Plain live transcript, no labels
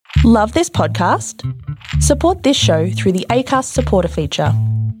Love this podcast? Support this show through the Acast supporter feature.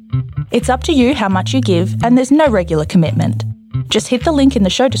 It's up to you how much you give, and there's no regular commitment. Just hit the link in the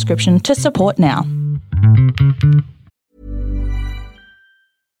show description to support now.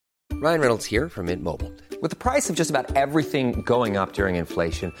 Ryan Reynolds here from Mint Mobile. With the price of just about everything going up during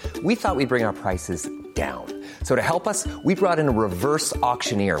inflation, we thought we'd bring our prices down. So to help us, we brought in a reverse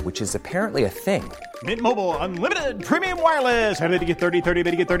auctioneer, which is apparently a thing. Mint Mobile Unlimited Premium Wireless. How to get 30, 30,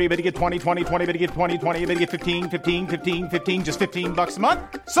 bit to get 30, bit to get 20, 20, 20, bit to get 20, 20, bit to get 15, 15, 15, 15, just $15 a month?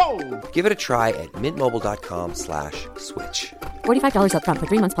 Sold! Give it a try at mintmobile.com/switch. $45 up front for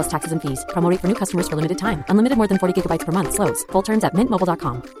 3 months plus taxes and fees. Promo rate for new customers for limited time. Unlimited more than 40 gigabytes per month. Slows full terms at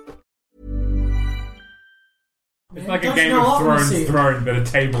mintmobile.com. It's like a Game of Thrones throne, but a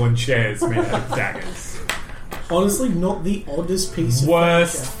table and chairs made out of daggers. Honestly, not the oddest piece of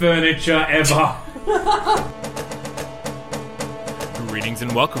Worst furniture ever. Greetings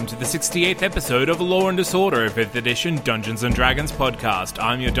and welcome to the 68th episode of Law and Disorder, 5th edition Dungeons & Dragons podcast.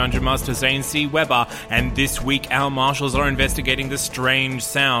 I'm your Dungeon Master Zane C. Weber, and this week our marshals are investigating the strange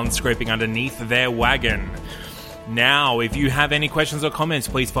sound scraping underneath their wagon. Now, if you have any questions or comments,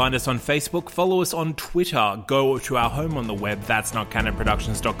 please find us on Facebook, follow us on Twitter, go to our home on the web, that's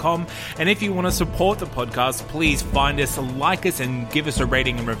notcanonproductions.com, and if you want to support the podcast, please find us, like us, and give us a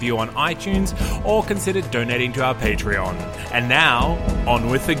rating and review on iTunes, or consider donating to our Patreon. And now, on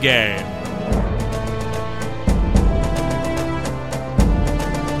with the game.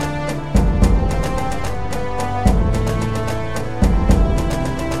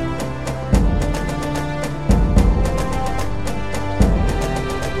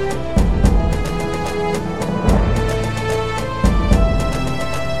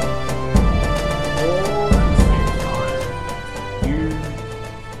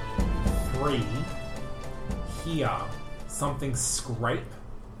 Something scrape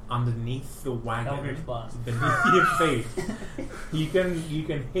underneath the wagon, beneath your feet. You can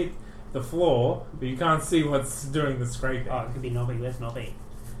hit the floor, but you can't see what's doing the scraping. Oh, it could be Nobby. Where's Nobby?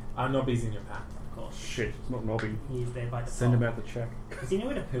 Nobby's in your pack. Of course. Shit, it's not Nobby. He's there by default. Send him out the check. Does he know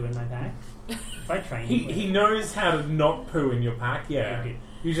where to poo in my pack? If I train him... He knows how to not poo in your pack, yeah. Okay.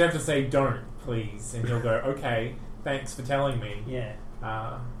 You just have to say, don't, please, and he'll go, okay, thanks for telling me. Yeah.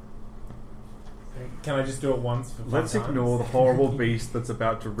 Can I just do it once for 5 Let's times? ignore the horrible beast that's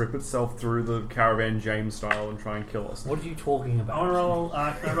about to rip itself through the caravan James style and try and kill us. What are you talking I about? want to roll...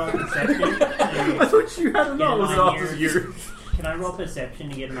 can I roll perception? I thought you had enough. an It was idea after of- you. Can I roll perception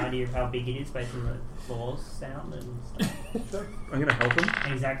to get an idea of how big it is based on the floor's sound and stuff? I'm going to help him.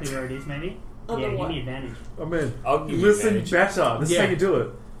 And exactly where it is, maybe? Yeah, give me advantage. I'm in. I'll give you Listen advantage. better. This is how you do it.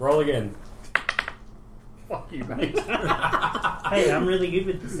 Roll again. Fuck you, mate. Hey, I'm really good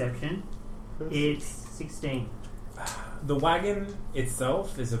with perception. It's 16. The wagon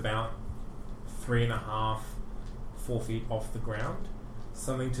itself is about 3.5, 4 feet off the ground.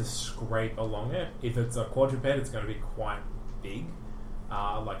 Something to scrape along it. If it's a quadruped, it's going to be quite big,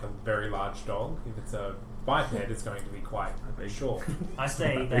 like a very large dog. If it's a biped, it's going to be quite short. I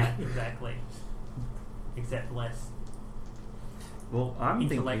say that exactly. Except less Well, I'm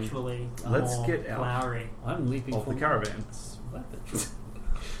intellectually let's more get out. flowery. I'm leaping Off the for caravan. weapons.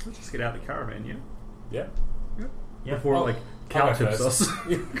 Let's just get out of the caravan, yeah? Yeah. Yep. Before, I'll cow go tips first. us.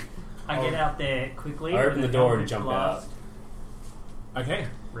 I get out there quickly. I open with the a door and helmet jump blast. Okay.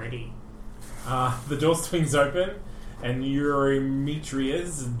 Ready. The door swings open, and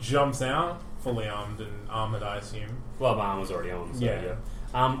Eurymetrius jumps out, fully armed and armored, I assume. Well, my arm was already on, so Yeah. yeah.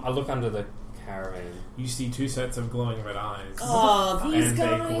 I look under the caravan. You see 2 sets of glowing red eyes. Oh, these and guys.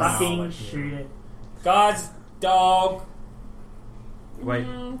 they growl Fucking at you. shoot it. Guys, dog! Wait,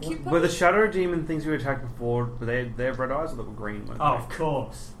 cute were the puppy. shadow demon things we attacked before, were they have red eyes or they were green, weren't Oh, they? of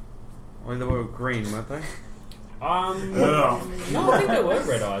course. Well, they were green, weren't they? No, I think they were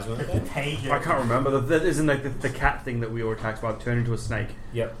red eyes, weren't they? Contagion. I can't remember. That isn't like the cat thing that we were attacked by, turned into a snake.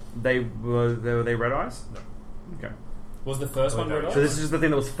 Yep. Were they red eyes? No. Okay. Was the first one red eyes? So this is just the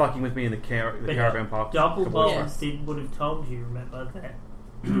thing that was fucking with me in the But caravan park. Doppelbolts Yes. would have told you, remember, that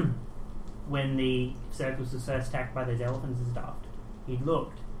when the circus was first attacked by those elephants and stuff, he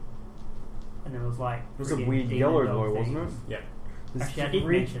looked, and there was like... It was a friggin' weird demon yellow dog boy, things. wasn't it? Yeah. Actually, I did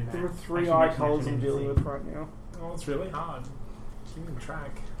mention that. There are I three should eye mention colours that I'm to dealing NPC. with right now. Oh, it's really hard. Keeping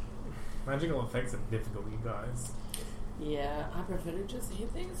track. Magical effects are difficult, you guys. Yeah, I prefer to just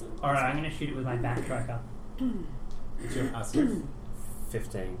hit things. Alright, I'm going to shoot it with my backtracker. It's your passive.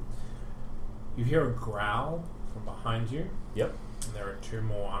 15. You hear a growl from behind you, Yep. and there are 2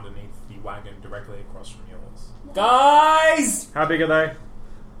 more underneath the wagon directly across from yours. Guys! How big are they?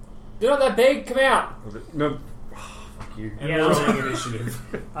 They're not that big, come out! No. Fuck you. And Yeah, rolling initiative.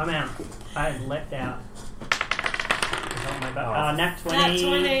 I'm out. I leapt out. Oh. Nat 20. Nat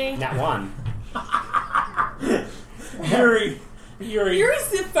 20. Nat 1. Yuri. Yuri's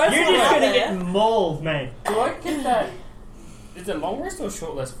the first You're one just out gonna there. get mauled, mate. Do I get that? Is it long rest or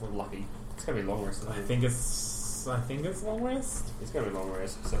short rest for Lucky? It's gonna be long rest. I think it's long rest. It's gonna be long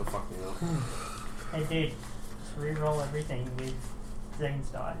rest, so it'll fuck me up. Hey, dude, just re-roll everything with Zane's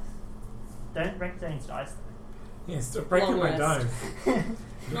dice. Don't wreck Zane's dice, though. Yeah, stop breaking Long my rest. dice.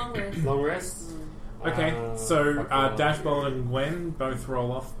 Long rest. Long rest? Okay, so fuck you. Dashbolt and Gwen both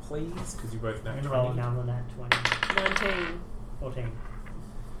roll off, please, because you both I'm know gonna roll 20. another nat 20. 19. 14.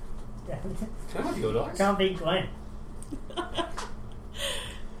 Damn it. Can I have your dice? Can't beat Glenn.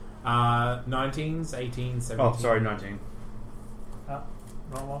 19s, 18s, 17s. Oh, sorry, 19. Oh,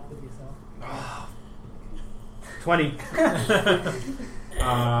 roll off with yourself. 20.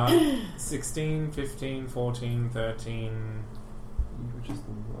 16, 15, 14, 13. You were just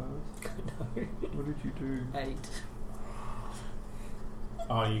the worst. What did you do? 8.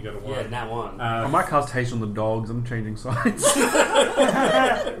 Oh, you got a 1. Yeah, Nat 1. I might cast Haste on the dogs. I'm changing sides.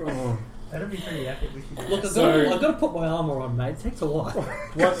 Oh. That'd be pretty epic. We should do Look, that. I've got to put my armour on, mate. It takes a while.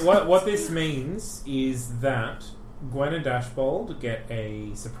 What this means is that Gwen and Dashbold get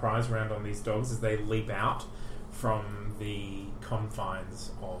a surprise round on these dogs as they leap out from the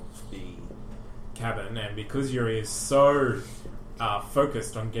confines of the cabin, and because Yuri is so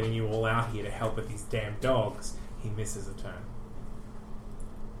focused on getting you all out here to help with these damn dogs, he misses a turn.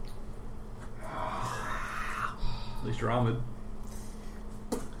 At least you're armoured.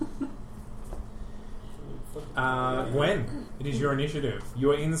 Gwen, it is your initiative.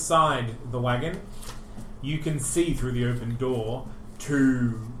 You are inside the wagon. You can see through the open door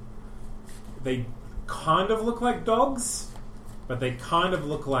they kind of look like dogs, but they kind of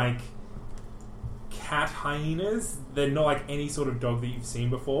look like cat hyenas. They're not like any sort of dog that you've seen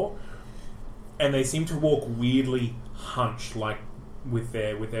before, and they seem to walk weirdly hunched, like with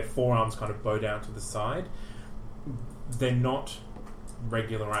their forearms kind of bowed out to the side. They're not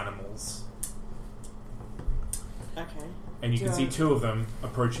regular animals. Okay. And you Do can see I- 2 of them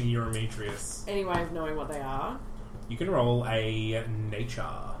approaching Eurometrius. Any way of knowing what they are? You can roll a nature.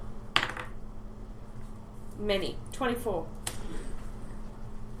 Many. 24.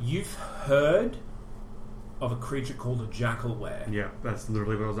 You've heard of a creature called a jackalware. Yeah, that's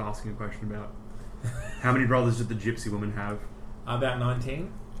literally what I was asking a question about. How many brothers did the gypsy woman have? About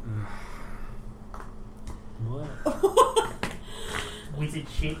 19. Wizard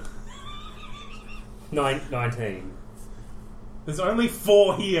shit. 19. There's only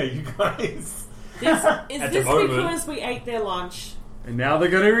 4 here, you guys. Is At the this moment. because we ate their lunch? And now they're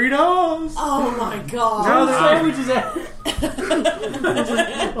going to eat ours! Oh my god. Now the Sandwiches out.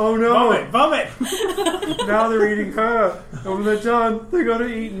 Oh no! Vomit! Now they're eating her! And when they're done, they're going to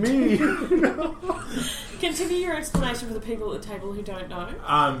eat me! Continue your explanation for the people at the table who don't know.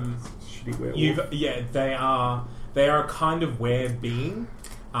 Shitty werewolf. They are a kind of were being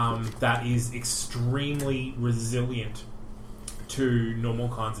that is extremely resilient to normal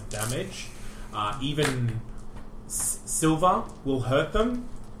kinds of damage. Even silver will hurt them,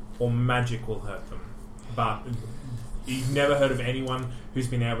 or magic will hurt them. But you've never heard of anyone who's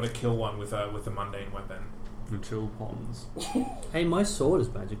been able to kill one with a mundane weapon. Until Pons. Hey, my sword is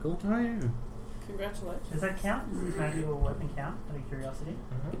magical. Oh yeah. Congratulations. Does that count? Does magical weapon count? Out of curiosity.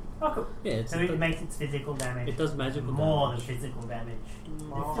 Oh, cool. Yeah, it's So it makes its physical damage. it does magical more damage. than physical damage. It's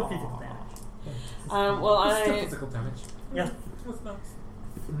still physical damage. Well, It's still I physical damage. Yeah. That's nice.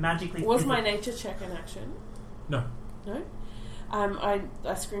 Magically. was physical. my nature check an action. No. No. I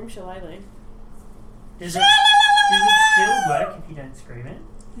scream shillelagh. Does it still work if you don't scream it?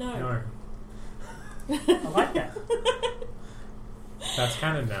 No. No. I like that. That's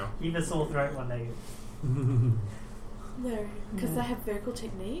canon now. You have a sore throat one day. No, because they have vocal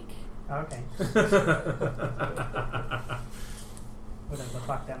technique. Okay. Whatever the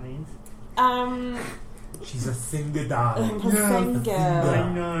fuck that means. She's a singer, darling. I'm a singer.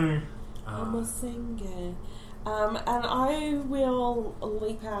 I know. I'm a singer. And I will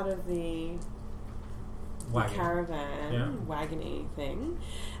leap out of the Wagon. caravan, Yeah. wagony thing,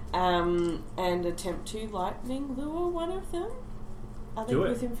 and attempt to lightning lure one of them. Are they Do it.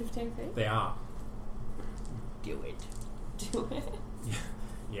 within 15 feet? They are. Do it. Do it.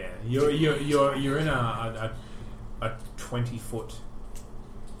 Yeah, you're in a 20-foot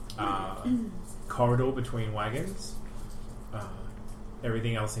corridor between wagons.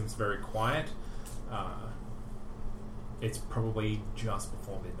 Everything else seems very quiet. It's probably just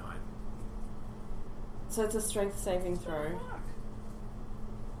before midnight. So it's a strength saving throw.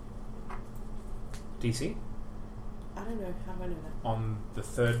 DC? I don't know. How do I know that? On the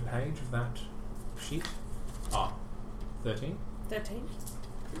third page of that sheet. 13. 13.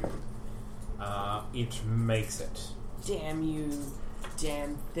 It makes it. Damn you,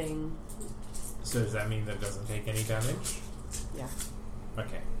 damn thing. So does that mean that it doesn't take any damage? Yeah.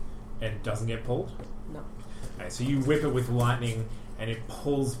 Okay. And it doesn't get pulled? No. Okay, so you whip it with lightning and it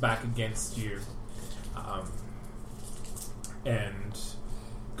pulls back against you. And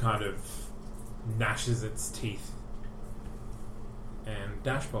kind of gnashes its teeth. And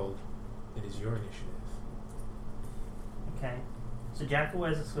Dashbold, it is your initiative. Okay. So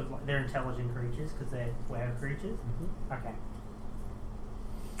Jackalwares are sort of like, they're intelligent creatures because they're were creatures? Mm-hmm. Okay.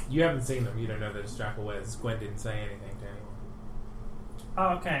 You haven't seen them, you don't know that it's Jackalwares. Gwen didn't say anything to anyone.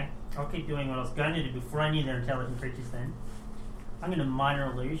 Oh, okay. I'll keep doing what I was going to do before I knew they're intelligent creatures then. I'm going to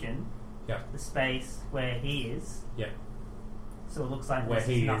minor illusion the space where he is. Yeah. So it looks like where there's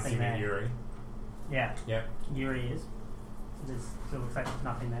he is, nothing you mean there. Yuri. Yeah. Yep. Yuri is. So it looks like there's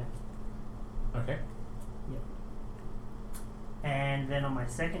nothing there. Okay. Yep. And then on my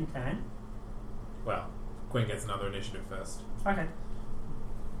second turn... Well, Gwen gets another initiative first. Okay.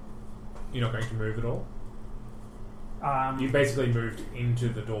 You're not going to move at all? You basically moved into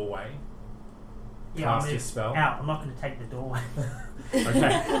the doorway. Yeah, cast I'll your move spell. out. I'm not going to take the doorway.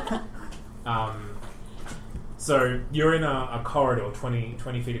 Okay. So you're in a corridor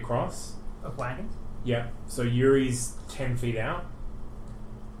 20 feet across. Of wagons? Yeah. So Yuri's 10 feet out.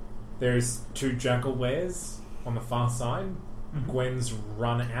 There's 2 Jackalwares on the far side. Mm-hmm. Gwen's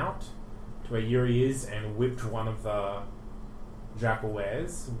run out to where Yuri is and whipped one of the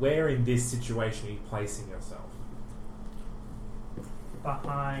Jackalwares. Where in this situation are you placing yourself?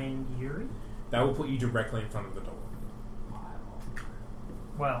 Behind Yuri? That will put you directly in front of the door.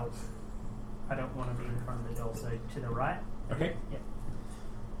 Well, I don't want to be in front of the door, so to the right. Okay. Yeah.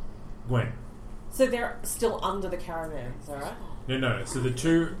 Gwen. So they're still under the caravan, is that right? No. So the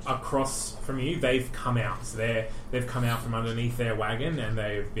 2 across from you, they've come out. So they've come out from underneath their wagon and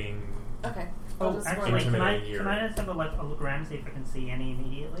they've been... Okay. Oh, actually, can I just have a look around and see if I can see any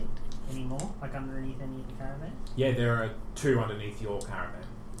immediately? Any more? Like underneath any of the caravan? Yeah, there are 2 underneath your caravan.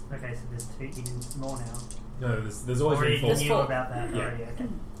 Okay, so there's 2, even more now. No, there's always already been 4. knew about that Yeah. already, okay.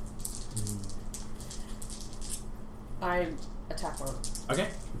 I attack one. Okay.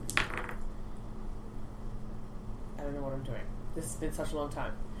 I don't know what I'm doing. This has been such a long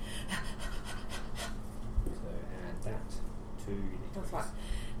time. So add that to the That's fine.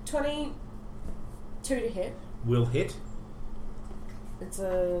 22 to hit. Will hit. It's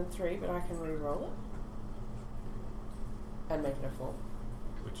a 3, but I can re-roll it. And make it a 4.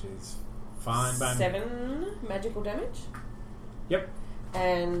 Which is fine by me. 7 magical damage. Yep.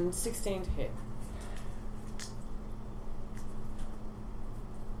 And 16 to hit.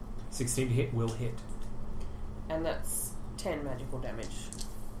 16 to hit will hit. And that's 10 magical damage.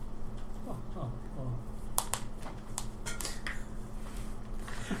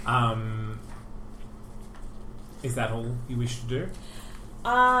 Is that all you wish to do?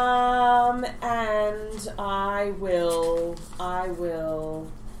 And I will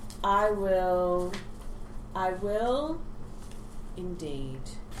indeed.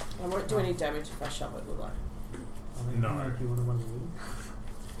 I won't do any damage if I shove it, will I? No. If you want to one of these.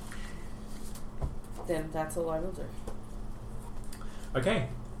 Then that's all I will do. Okay.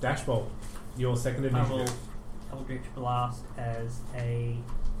 Dashbolt. Your second I will initiative. Eldritch Blast as a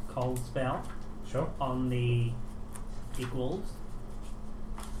cold spell Sure. on the big wolves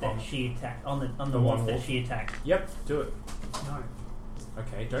that she attacked. On the The wolves one that wolf? she attacked. Yep. Do it. No.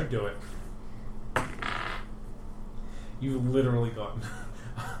 Okay. Don't do it. You've literally got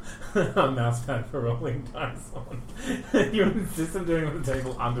a mouse pad for rolling dice on. You insist on doing it on the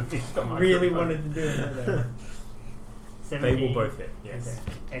table underneath the microphone. Really wanted to do it. Though. They will both hit. Yes.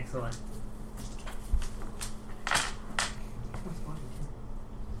 Okay. Excellent.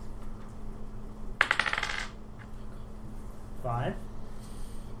 Five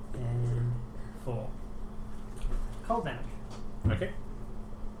and 4. Cold damage. Okay.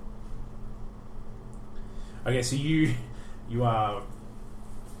 Okay, so you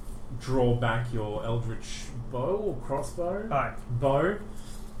draw back your eldritch bow or crossbow? Bow,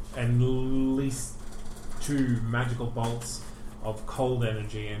 and release 2 magical bolts of cold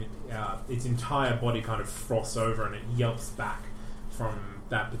energy, and its entire body kind of frosts over and it yelps back from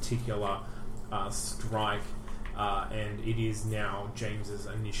that particular strike, and it is now James's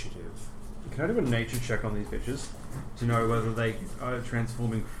initiative. Can I do a nature check on these bitches to know whether they are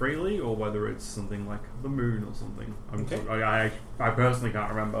transforming freely or whether it's something like the moon or something? Okay. I personally can't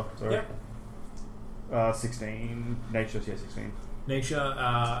remember. So. Yep. 16. Nature, yeah, 16.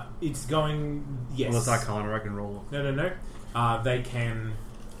 Nature, it's going... Yes. Unless Arcana, I can roll. No. They can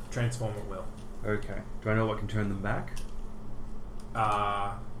transform at will. Okay. Do I know what can turn them back?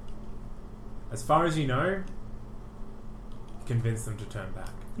 As far as you know, convince them to turn back.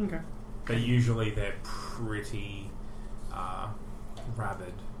 Okay. But usually they're pretty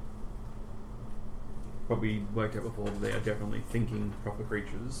rabid. But we worked out before they are definitely thinking proper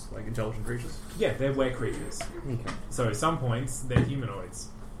creatures, like intelligent creatures. Yeah, they're were creatures. Okay. So at some points, they're humanoids.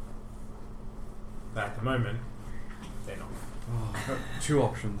 But at the moment, they're not. Oh, I've got two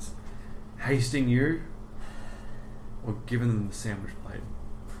options. Hasting you, or giving them the sandwich plate.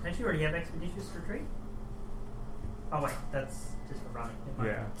 Don't you already have Expeditious Retreat? Oh wait, that's just for running.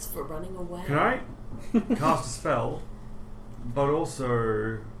 Yeah. It's for running away. Can I cast a spell, but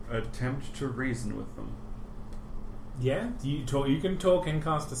also attempt to reason with them? Yeah, you can talk and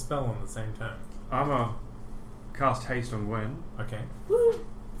cast a spell on the same turn. I'm a cast haste on Gwen. Okay. Woo.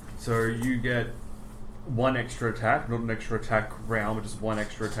 So you get one extra attack, not an extra attack round, but just one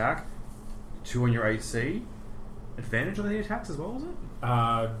extra attack. 2 on your AC. Advantage on any attacks as well, is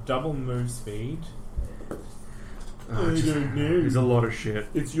it? Double move speed. I don't know. There's a lot of shit.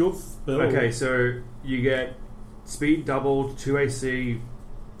 It's your spell. Okay, so you get speed doubled, 2 AC,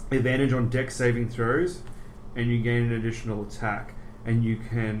 advantage on dex saving throws, and you gain an additional attack. And you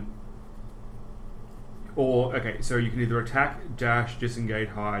can... so you can either attack, dash, disengage,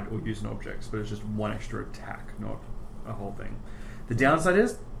 hide, or use an object. But it's just one extra attack, not a whole thing. The downside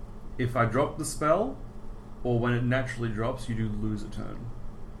is, if I drop the spell, or when it naturally drops, you do lose a turn.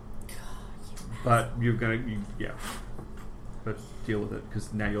 But you're gonna... But deal with it,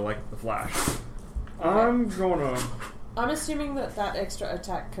 because now you're like the Flash. I'm assuming that extra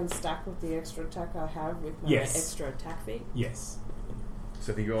attack can stack with the extra attack I have with my extra attack feat. Yes.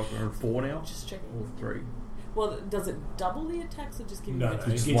 So I think you're on 4 now? Just checking. Or 3? Well, does it double the attacks or just give No, you it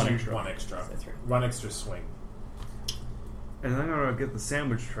gives you one extra. So 3. One extra swing. And then I'm going to get the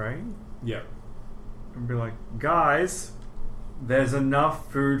sandwich tray. Yep. And be like, guys, there's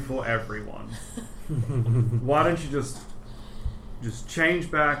enough food for everyone. Why don't you just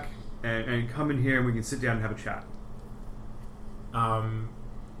change back and come in here and we can sit down and have a chat?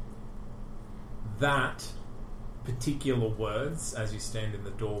 That particular words, as you stand in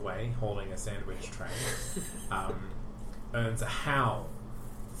the doorway holding a sandwich tray, earns a howl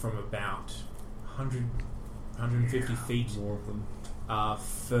from about 150 feet more of them.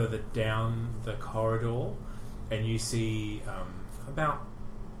 Further down the corridor, and you see about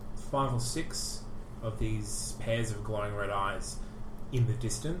 5 or 6 of these pairs of glowing red eyes in the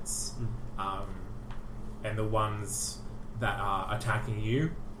distance, and the ones that are attacking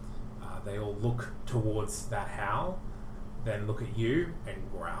you, they all look towards that howl, then look at you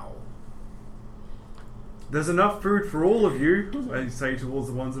and growl. There's enough food for all of you, I say towards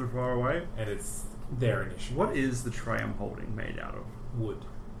the ones that are far away. And it's their initiative. What is the tray I'm holding made out of? Wood.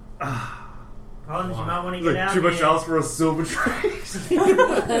 Collins, you might want to get out too much here. else for a silver tray.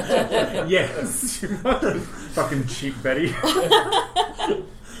 Yes. Fucking cheap Betty.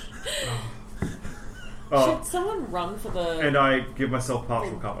 Should someone run for the... And I give myself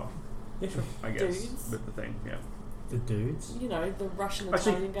partial cover. Yeah, sure. I guess. Dudes? With the thing, yeah. The dudes? You know, the Russian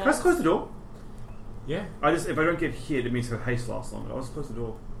Actually, Italian guys. can I just close the door? Yeah. If I don't get hit, it means her haste lasts longer. I'll just close the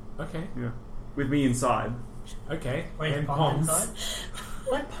door. Okay. Yeah. With me inside. Okay. Wait, and Pons Pons. inside?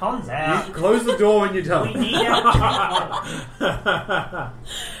 Let Pons out. You close the door when you're done. We need out.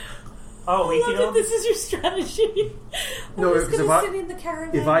 Oh, we I can love all... that this is your strategy. No, I'm just because going to sit in the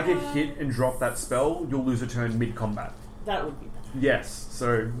caravan. if I get hit and drop that spell, you'll lose a turn mid-combat. That would be better. Yes,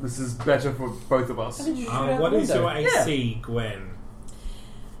 so this is better for both of us. What is your AC, Gwen?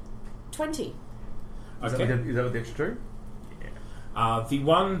 20. Is Okay. that with the extra 2? The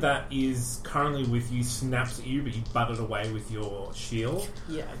one that is currently with you snaps at you, but you butt it away with your shield.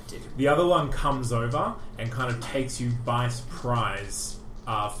 Yeah, I do. The other one comes over and kind of takes you by surprise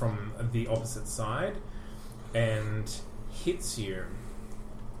from the opposite side and hits you,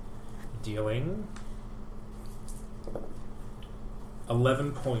 dealing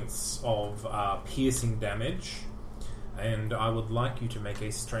 11 points of piercing damage. And I would like you to make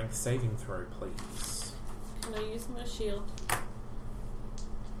a strength saving throw, please. Can I use my shield?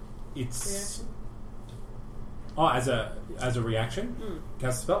 It's Reaction? as a reaction.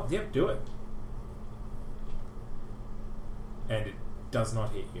 Cast a spell. Yep, do it. And it does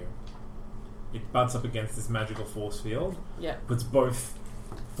not hit you. It butts up against this magical force field. Yeah. Puts both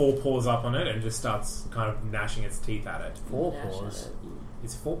forepaws up on it and just starts kind of gnashing its teeth at it. Forepaws.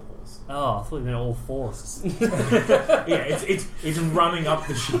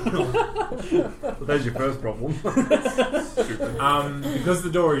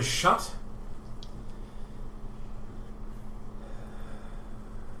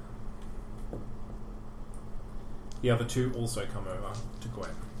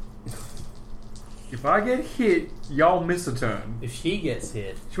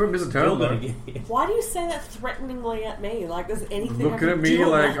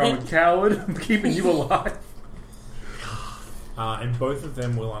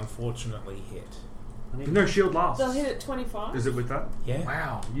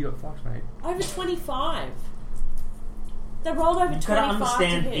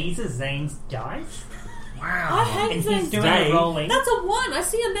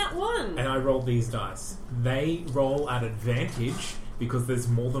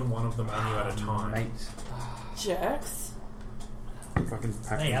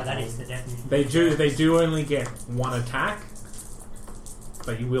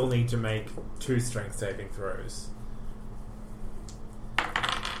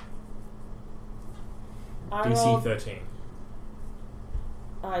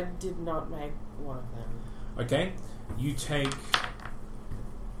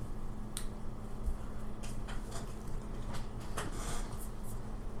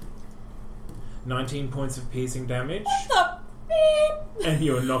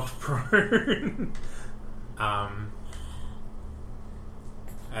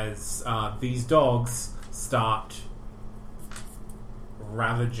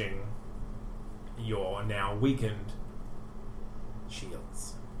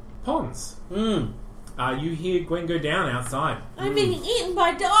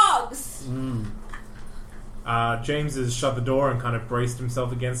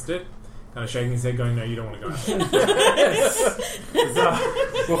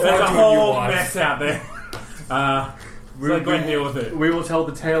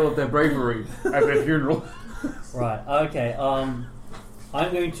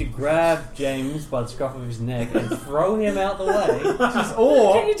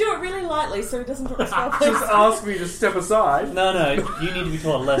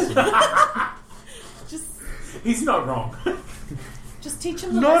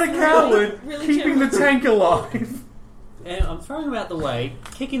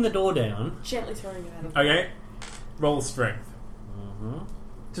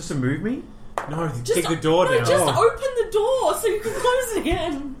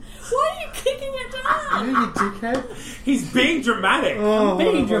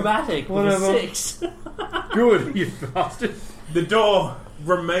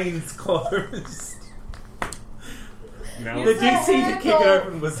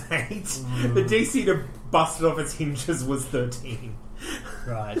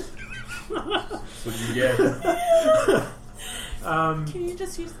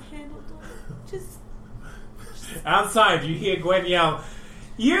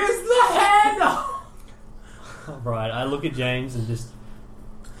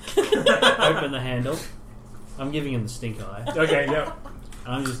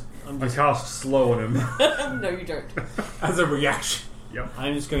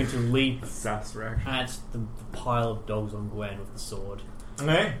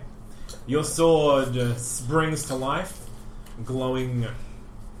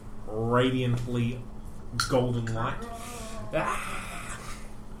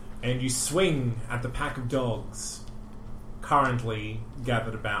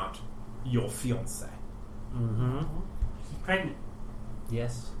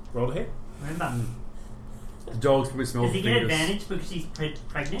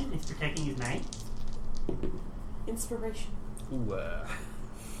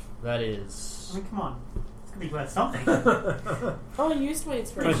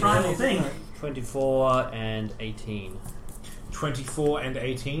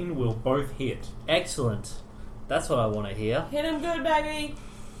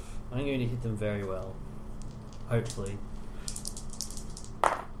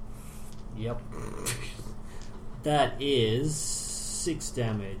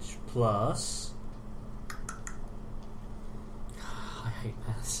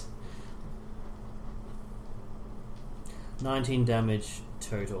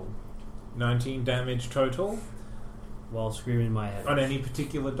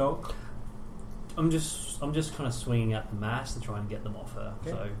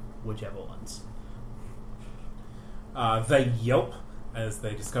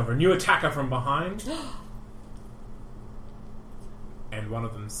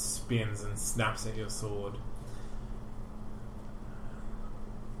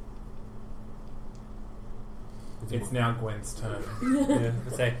 It's now Gwen's turn. Yeah,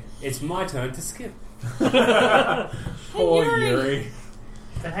 I say, it's my turn to skip. Poor Yuri.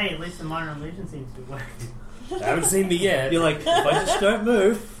 But hey, at least the minor illusion seems to work. They haven't seen me yet. You're like, if I just don't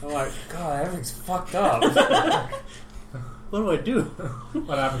move, I'm like, God, everything's fucked up. what do I do?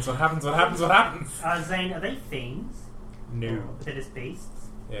 What happens? What happens? What happens? What happens? Zane, are they fiends? No. Or they're just beasts?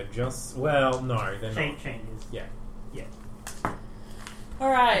 Yeah, just... Well, no, they're Shape not. changes. Yeah. Yeah.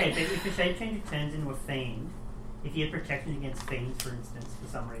 Alright. Okay, but if the shape changer turns into a fiend, if you had protection against fiends, for instance, for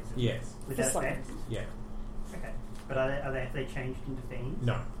some reason, Yes. would For that some affect? reason. Yeah. Okay. But are they changed into fiends?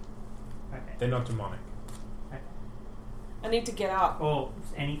 No. Okay. They're not demonic. Okay. I need to get up. Or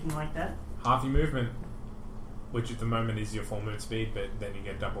anything like that? Half your movement, which at the moment is your full move speed, but then you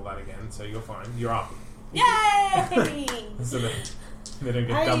get double that again, so you're fine. You're up. Yay! So they don't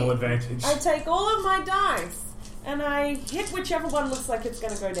get double advantage. I take all of my dice and I hit whichever one looks like it's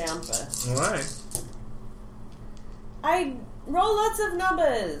going to go down first. Alright. I roll lots of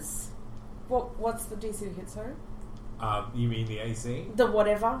numbers. What's the DC to hit, sorry? You mean the AC? The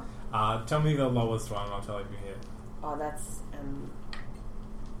whatever? Tell me the lowest one, I'll tell you if you hit. Oh, that's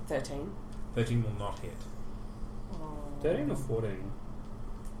 13. 13 will not hit. 13 or 14?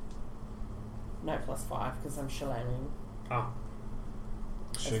 No, plus 5 because I'm shillelaghing. Ah.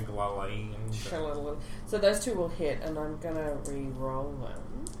 Shinglaling. So those two will hit, and I'm gonna re-roll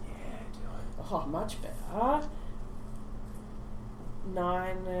them. Yeah, do it. Oh, much better.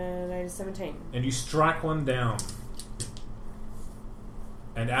 9 and 8 is 17. And you strike one down.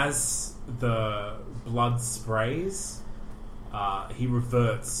 And as the blood sprays, he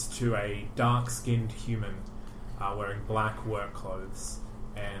reverts to a dark-skinned human wearing black work clothes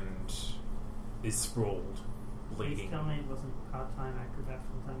and is sprawled, Please bleeding. tell me it wasn't part-time acrobat,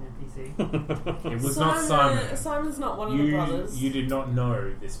 full-time NPC. It was not Simon. Simon's not one of the brothers. You did not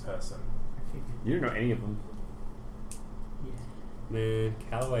know this person. You don't know any of them. Man,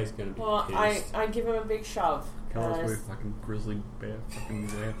 Callaway's gonna be Well, pissed. I give him a big shove. Calloway's weird fucking grizzly bear fucking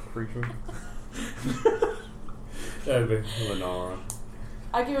bear creature. Over Lenora.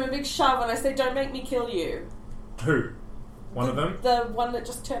 I give him a big shove and I say, "Don't make me kill you." Who? One of them? The one that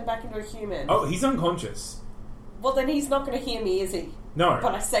just turned back into a human. Oh, he's unconscious. Well, then he's not going to hear me, is he? No.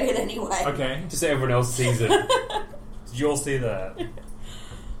 But I say it anyway. Okay. Just so everyone else sees it. Did you all see that?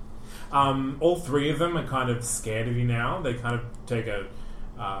 All three of them are kind of scared of you now. They kind of take a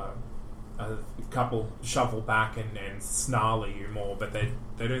couple shuffle back and snarl at you more, but they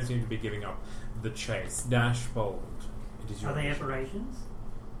don't seem to be giving up the chase. Dash bold. It is your Are they initiative. aberrations?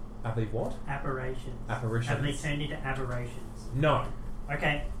 Are they what? Apparitions. Apparitions. Have they turned into aberrations? No.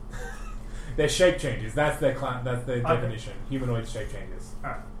 Okay. They're shape changes. That's their that's their Okay. definition. Humanoid shape changes.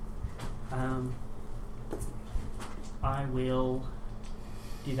 Alright. I will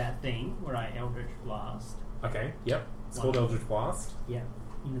do that thing where I Eldritch Blast. Okay. Yep. It's called Eldritch Blast. Yeah.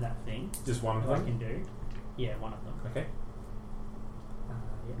 Into that thing. Just one of that I them? can do. Yeah, one of them. Okay.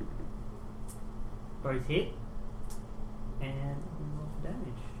 Yeah. Both hit. And I'm going to roll for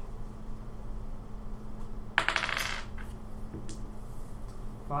damage.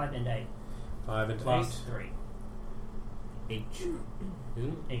 5 and 8. 5 and Plus 8. 3. Each.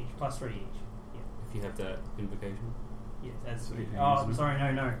 Isn't it? Each. Plus 3 each. Yeah. If you have that invocation. Yes, that's So you can Oh, use I'm them.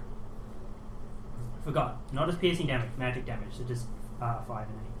 sorry, no. Forgot. Not as piercing damage, magic damage. So just 5 and 8.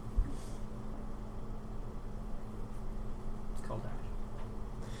 It's cold damage.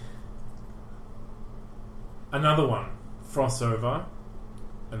 Another one frosts over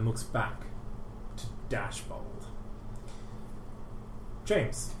and looks back to Dashbold.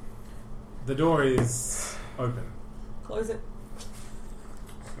 James, the door is open. Close it.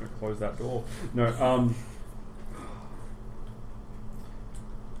 I'm gonna close that door. No,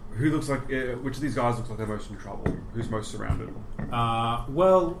 who looks like... which of these guys looks like they're most in trouble? Who's most surrounded?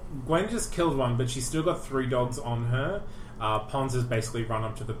 Well, Gwen just killed one, but she's still got 3 dogs on her. Pons has basically run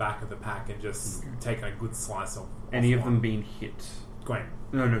up to the back of the pack and just taken a good slice of Any of one. them being hit? Gwen.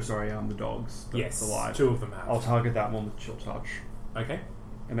 No, sorry, the dogs. Yes, alive. 2 of them have. I'll target that one with chill touch. Okay.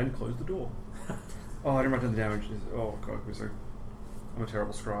 And then close the door. Oh, I didn't write down the damage. Oh, God, I'm a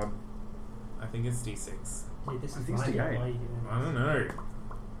terrible scribe. I think it's D6. Gee, this I is think it's my D8. why are you doing I don't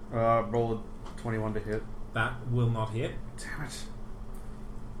know. Roll a 21 to hit. That will not hit. Damn it.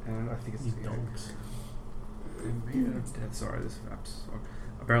 And I think it's You D8. dogs. Sorry, this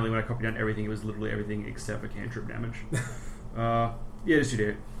apparently when I copied down everything, it was literally everything except for cantrip damage. Yeah, just you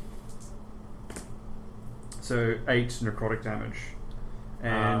do. So 8 necrotic damage.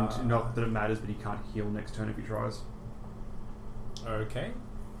 And not that it matters, but he can't heal next turn if he tries. Okay.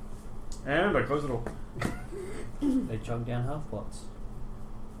 And I close it all. They chug down health pots.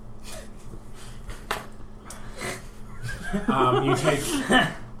 You take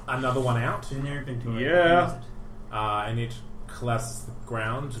another one out. In their inventory. Yeah. And it collapses the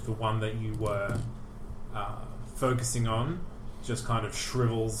ground. The one that you were focusing on just kind of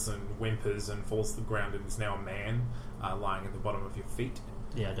shrivels and whimpers and falls to the ground and is now a man lying at the bottom of your feet.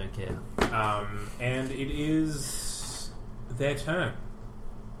 Yeah, I don't care. And it is their turn.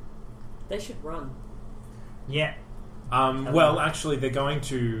 They should run. Yeah. Well, actually, they're going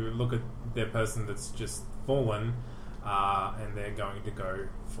to look at their person that's just fallen, and they're going to go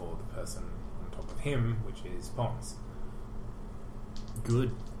for the person on top of him, which is Pons.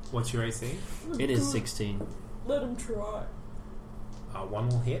 Good. What's your AC? It is 16. Let them try. One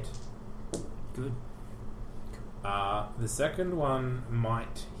will hit. Good. The second one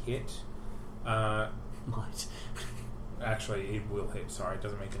might hit. Might. Actually, it will hit. Sorry, it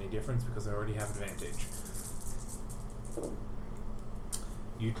doesn't make any difference because I already have advantage.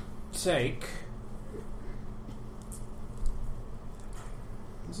 You take...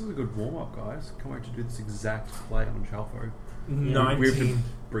 This is a good warm-up, guys. Can't wait to do this exact play on Chalfo. 19. We have to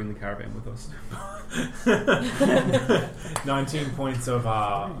bring the caravan with us. 19 points of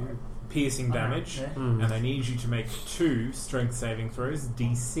piercing damage, and I need you to make 2 strength saving throws,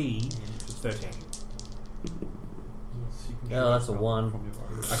 DC 13. Oh, that's a 1.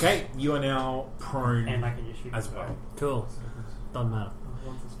 Okay, you are now prone And I can just shoot as well. Cool. Doesn't matter.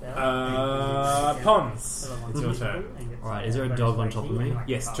 Pons, it's your turn. Alright, is there a dog on top of me?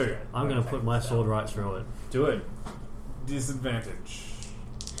 Yes, 2. I'm going to put my sword right through it. Do it. Disadvantage.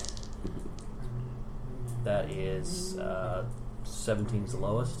 That is 17's the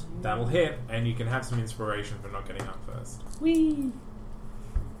lowest. That'll hit, and you can have some inspiration for not getting up first. Whee!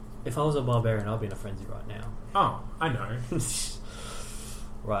 If I was a barbarian, I'd be in a frenzy right now. Oh, I know.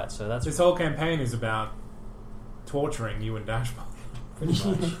 Right, so that's This whole campaign is about torturing you and Dashboard. pretty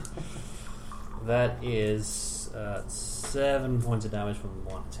much. That is 7 points of damage from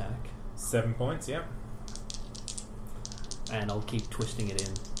one attack. 7 points, yep. And I'll keep twisting it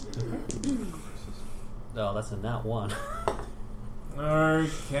in. Oh, that's a nat 1.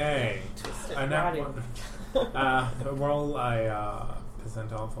 Okay. A nat right 1. Roll a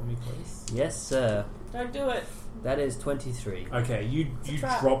percentile for me, please. Yes, sir. Don't do it. That is 23. Okay, you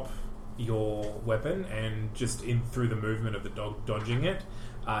trap. drop your weapon, and just in through the movement of the dog dodging it,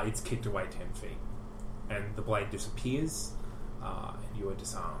 it's kicked away 10 feet. And the blade disappears, and you are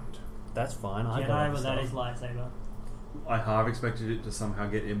disarmed. That's fine. I Jedi got without it. his lightsaber. I half expected it to somehow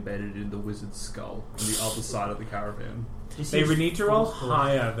get embedded in the wizard's skull on the other side of the caravan. They would need to roll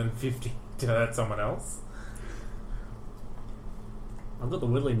higher than 50 to hurt someone else. I've got the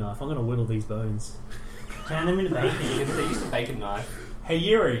whittling knife. I'm going to whittle these bones. Turn them into bacon. They used a bacon knife. Hey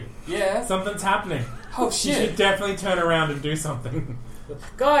Yuri, Yeah. something's happening. Oh You shit! should definitely turn around and do something.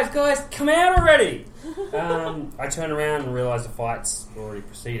 Guys, come out already! I turn around and realise the fight's already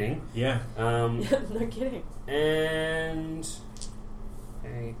proceeding. Yeah. No kidding. And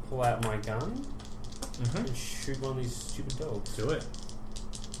I pull out my gun Mm-hmm. and shoot one of these stupid dogs. Do it.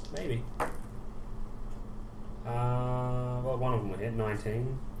 Maybe. Well, one of them will hit.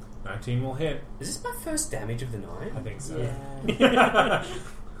 19. 19 will hit. Is this my first damage of the night? I think so. Yeah.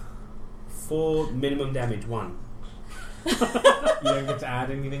 4 minimum damage. 1. You don't get to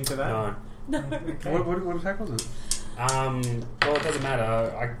add anything to that? No. No. What attack was it? Well, it doesn't matter.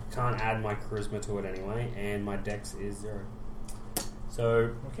 I can't add my charisma to it anyway, and my dex is 0. So,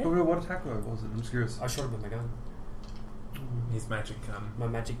 What attack was it? I'm just curious. I shot him with my gun. His magic gun. My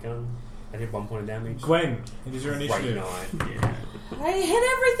magic gun. I did 1 point of damage. Gwen, it is your Great initiative. night. Yeah. I hit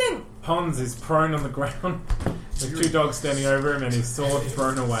everything. Pons is prone on the ground with 2 dogs standing over him and his sword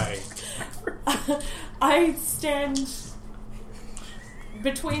thrown away. I stand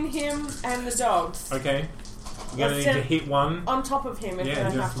between him and the dogs. Okay. You're going to need to hit one. On top of him if Yeah,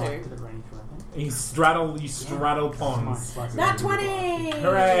 I just have To to. the range weapon. You straddle Pons. Nat 20!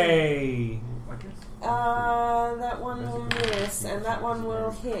 Hooray! That one will miss, and that one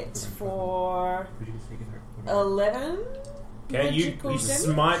will hit for 11. Okay, you magical damage?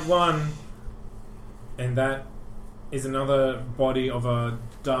 smite one, and that is another body of a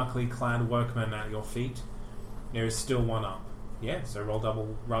darkly clad workman at your feet. There is still one up. Yeah, so roll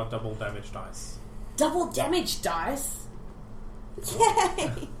double damage dice. Double damage dice?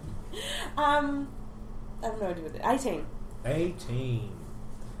 Yay! I have no idea with it. 18. 18.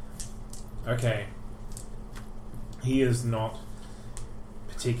 Okay. He is not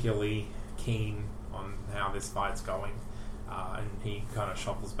particularly keen on how this fight's going, and he kind of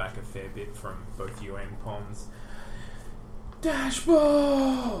shuffles back a fair bit from both you and Pons.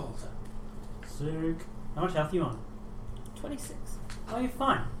 Dashboard! Sick. How much health are you on? 26. Oh, you're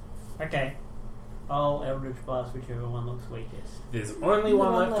fine. Okay. I'll Eldritch Blast whichever one looks weakest. There's only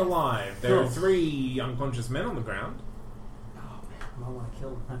one left left. alive. There are 3 unconscious men on the ground. Oh man, I might want to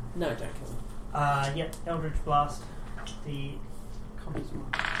kill them. No, don't kill him. Yep, Eldritch Blast. The compass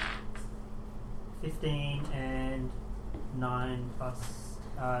one. 15 and 9 plus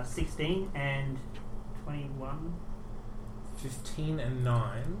 16 and 21. 15 and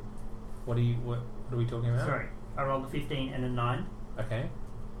 9. What are we talking about? Sorry, I rolled a 15 and a 9. Okay.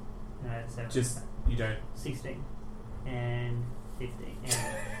 No, it's 7. Just, you don't... 16 and 15.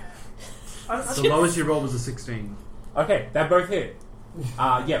 The lowest you rolled was a 16. Okay, that both hit.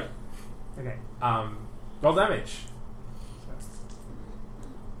 Yep. Okay. Roll damage.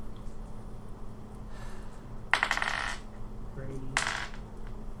 3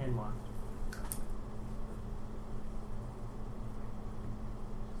 and 1.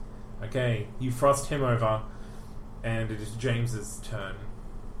 Okay, you frost him over, and it is James's turn.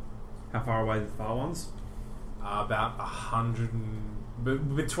 How far away are the far ones? About 100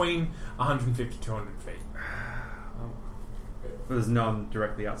 between 150 to 200 feet. There's none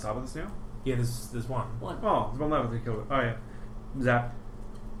directly outside of us now? Yeah, there's one. Oh, there's one there with the killer. Oh, yeah. Zap.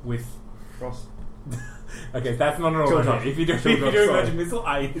 With Frost. Okay, that's not an Chill auto touch. hit. If you do Chill touch, sorry. magic missile,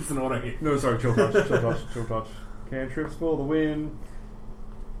 it's an auto hit. No, sorry, chill touch, chill touch, chill touch. Cantrips for the win.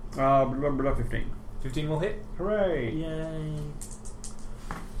 15. 15 will hit. Hooray! Yay.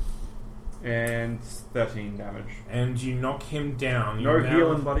 And 13 damage. And you knock him down. No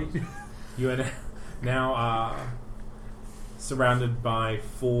healing, buddy. You are now surrounded by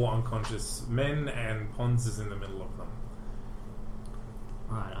 4 unconscious men, and Pons is in the middle of them.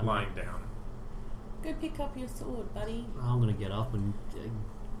 Right, lying down. Go pick up your sword, buddy. I'm going to get up and...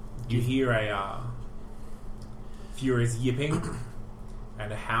 You hear a furious yipping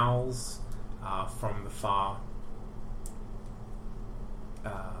and howls from the far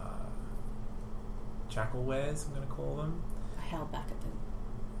jackal wares, I'm going to call them. I howl back at them.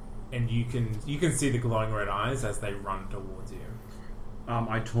 And you can see the glowing red eyes as they run towards you.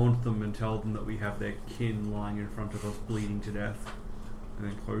 I taunt them and tell them that we have their kin lying in front of us, bleeding to death, and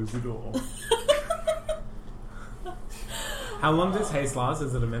then close the door. How long does haste last?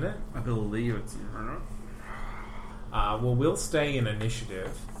 Is it a minute? I believe it's a minute. Well, we'll stay in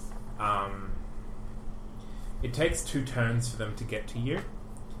initiative. It takes 2 turns for them to get to you,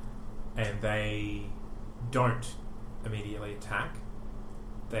 and they don't immediately attack.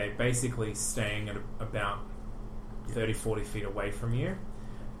 They're basically staying at about 30-40 feet away from you.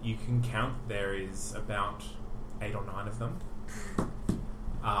 You can count there is about 8 or 9 of them.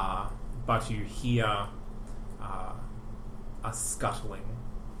 But you hear a scuttling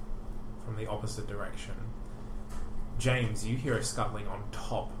from the opposite direction. James, you hear a scuttling on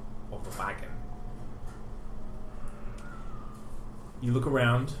top of the wagon. You look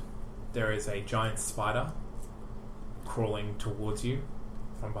around. There is a giant spider crawling towards you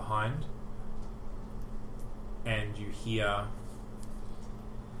from behind. And you hear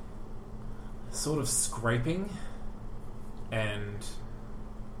sort of scraping, and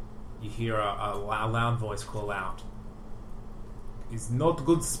you hear a loud voice call out. It's not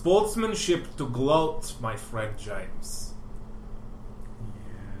good sportsmanship to gloat, my friend James.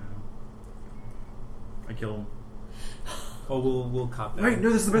 Yeah. I kill him. Or we'll cut that. Wait, no,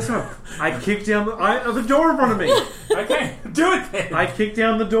 this is the best one. I kick down the door in front of me. Okay, do it then. I kick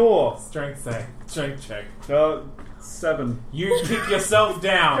down the door. Strength check. 7. You kick yourself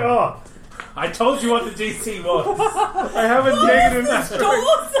down. Oh, I told you what the DC was. I have a negative This door's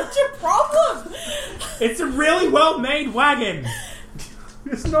such a problem. It's a really well-made wagon.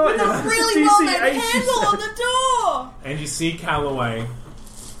 It's not. Not really DC well made 8, handle on the door. And you see Calloway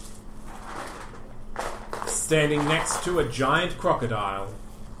standing next to a giant crocodile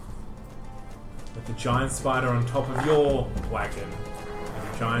with the giant spider on top of your wagon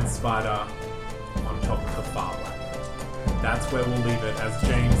and a giant spider on top of the far wagon. That's where we'll leave it as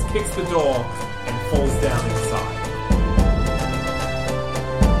James kicks the door and falls down inside.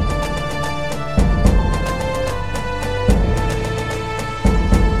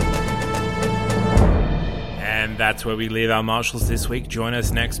 And that's where we leave our marshals this week. Join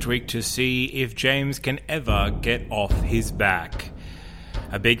us next week to see if James can ever get off his back.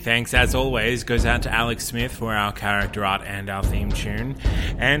 A big thanks, as always, goes out to Alex Smith for our character art and our theme tune.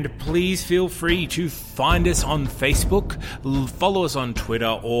 And please feel free to find us on Facebook, follow us on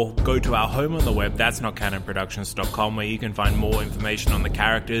Twitter, or go to our home on the web, that'snotcanonproductions.com, where you can find more information on the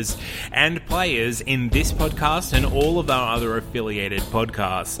characters and players in this podcast and all of our other affiliated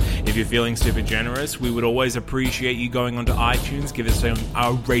podcasts. If you're feeling super generous, we would always appreciate you going onto iTunes, give us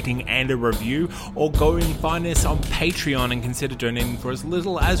a rating and a review, or go and find us on Patreon and consider donating for as little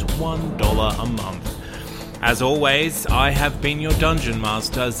little as $1 a month. As always, I have been your Dungeon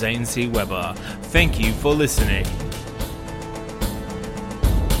Master, Zane C. Weber. Thank you for listening.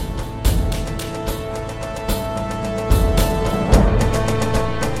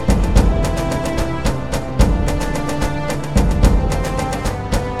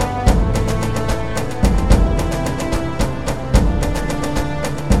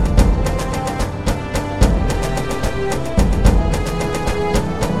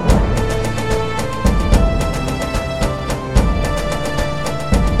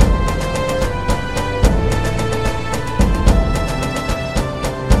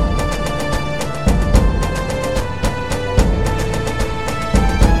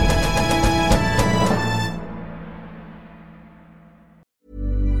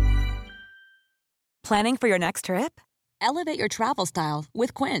 Planning for your next trip? Elevate your travel style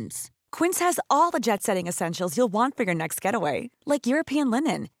with Quince. Quince has all the jet-setting essentials you'll want for your next getaway, like European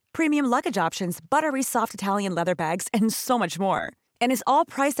linen, premium luggage options, buttery soft Italian leather bags, and so much more. And is all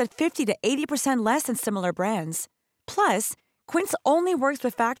priced at 50 to 80% less than similar brands. Plus, Quince only works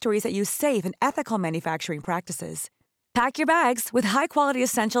with factories that use safe and ethical manufacturing practices. Pack your bags with high-quality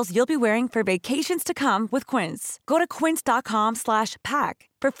essentials you'll be wearing for vacations to come with Quince. Go to quince.com/pack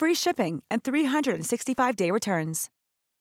for free shipping and 365-day returns.